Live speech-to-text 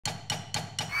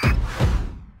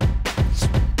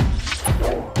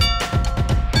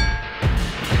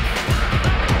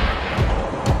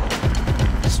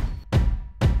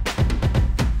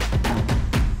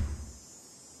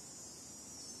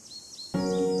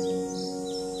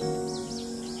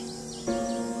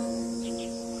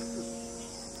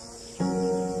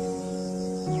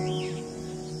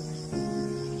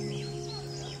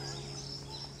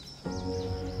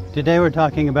Today we're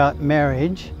talking about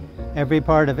marriage. Every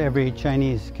part of every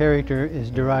Chinese character is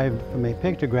derived from a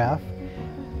pictograph.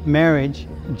 Marriage,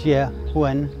 jie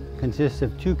huan, consists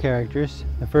of two characters.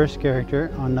 The first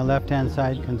character on the left-hand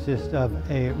side consists of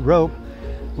a rope,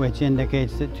 which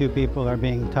indicates that two people are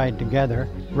being tied together.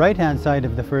 Right-hand side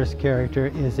of the first character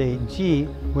is a ji,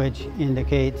 which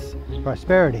indicates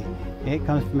prosperity. It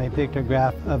comes from a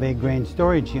pictograph of a grain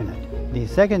storage unit. The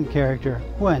second character,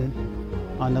 huan,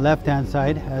 on the left-hand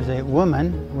side has a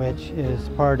woman, which is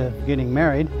part of getting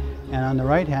married, and on the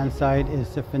right-hand side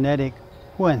is the phonetic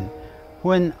huan.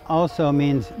 Huan also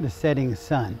means the setting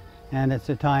sun, and it's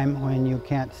a time when you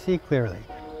can't see clearly.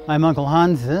 I'm Uncle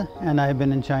Hanzi, and I've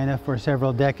been in China for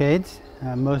several decades.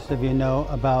 Most of you know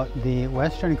about the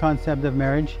Western concept of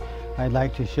marriage. I'd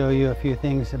like to show you a few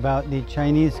things about the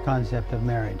Chinese concept of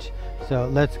marriage. So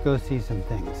let's go see some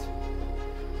things.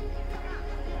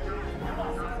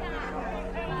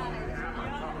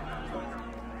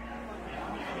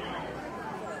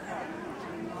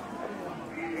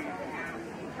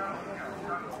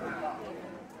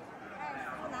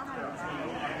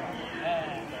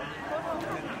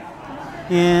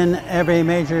 In every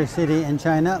major city in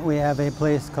China, we have a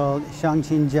place called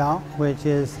Shangqinjiao, which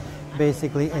is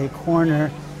basically a corner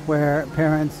where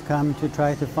parents come to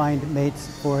try to find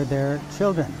mates for their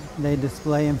children. They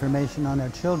display information on their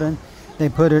children. They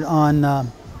put it on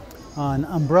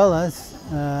umbrellas,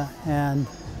 and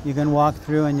you can walk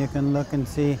through and you can look and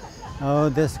see, oh,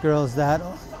 this girl's that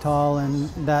tall and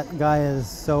that guy is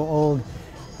so old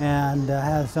and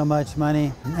has so much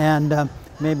money, and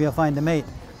maybe you'll find a mate.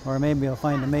 Or maybe you'll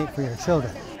find a mate for your children.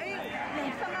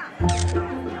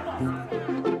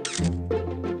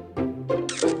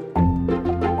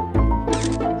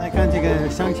 来看这个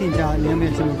相亲角，你有没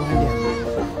有什么观点？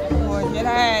我觉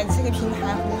得这个平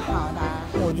台很好的。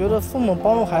我觉得父母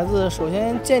帮助孩子，首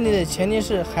先建立的前提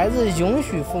是孩子允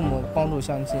许父母帮助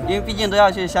相亲。因为毕竟都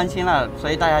要去相亲了，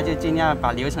所以大家就尽量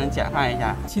把流程简化一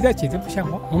下。现在简直不像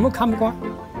话，我们看不惯。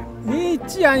 你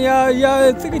既然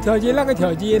要这个条件那个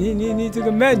条件，你这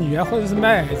个卖女儿或者是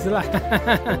卖儿子了。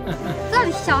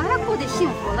让小孩过得幸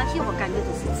福，那些我感觉都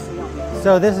是次要的。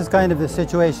 So this is kind of the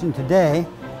situation today.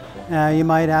 You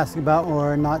might ask about,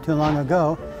 or not too long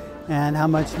ago, and how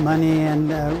much money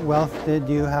and wealth did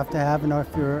you have to have in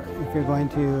order if you're going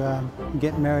to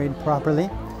get married properly?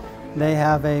 They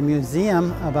have a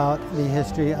museum about the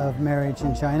history of marriage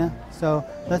in China. So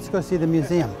let's go see the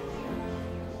museum.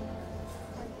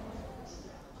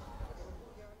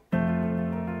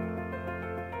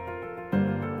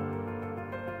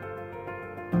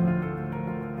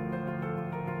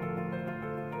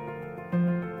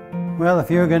 Well,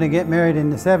 if you were going to get married in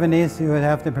the 70s, you would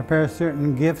have to prepare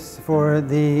certain gifts for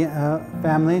the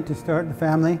family, to start the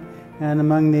family. And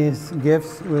among these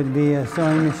gifts would be a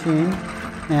sewing machine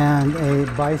and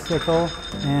a bicycle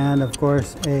and, of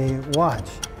course, a watch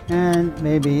and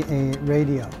maybe a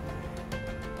radio.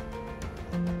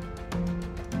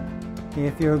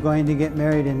 If you were going to get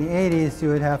married in the 80s, you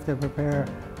would have to prepare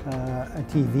a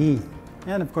TV.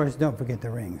 And, of course, don't forget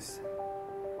the rings.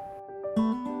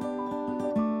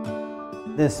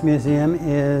 This museum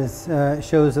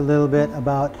shows a little bit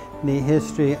about the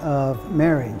history of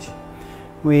marriage.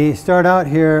 We start out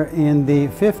here in the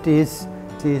 50s.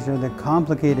 These are the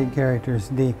complicated characters,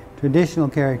 the traditional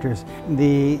characters.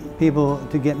 The people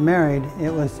to get married,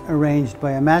 it was arranged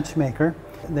by a matchmaker.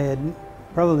 They had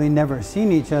probably never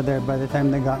seen each other by the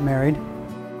time they got married.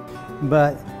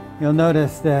 But you'll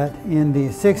notice that in the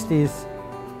 60s,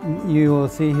 you will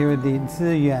see here the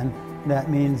ziyuan.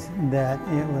 That means that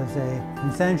it was a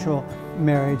consensual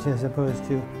marriage as opposed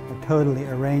to a totally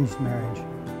arranged marriage.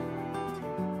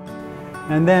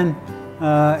 And then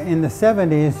in the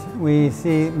 70s, we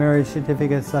see marriage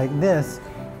certificates like this.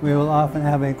 We will often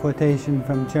have a quotation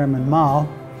from Chairman Mao.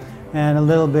 And a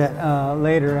little bit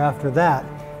later after that,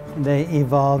 they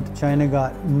evolved. China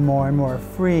got more and more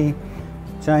free.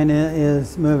 China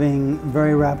is moving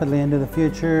very rapidly into the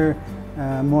future.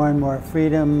 More and more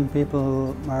freedom.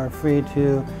 People are free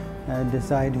to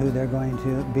decide who they're going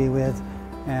to be with,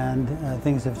 and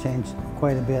things have changed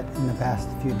quite a bit in the past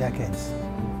few decades.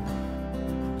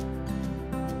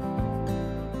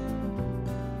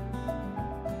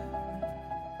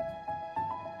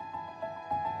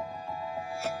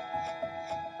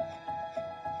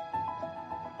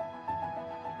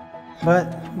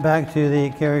 But back to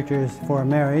the characters for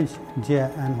marriage,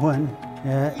 jie and huan.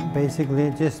 Basically,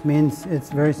 it just means it's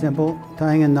very simple,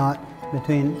 tying a knot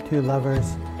between two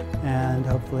lovers, and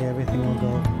hopefully everything will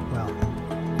go well.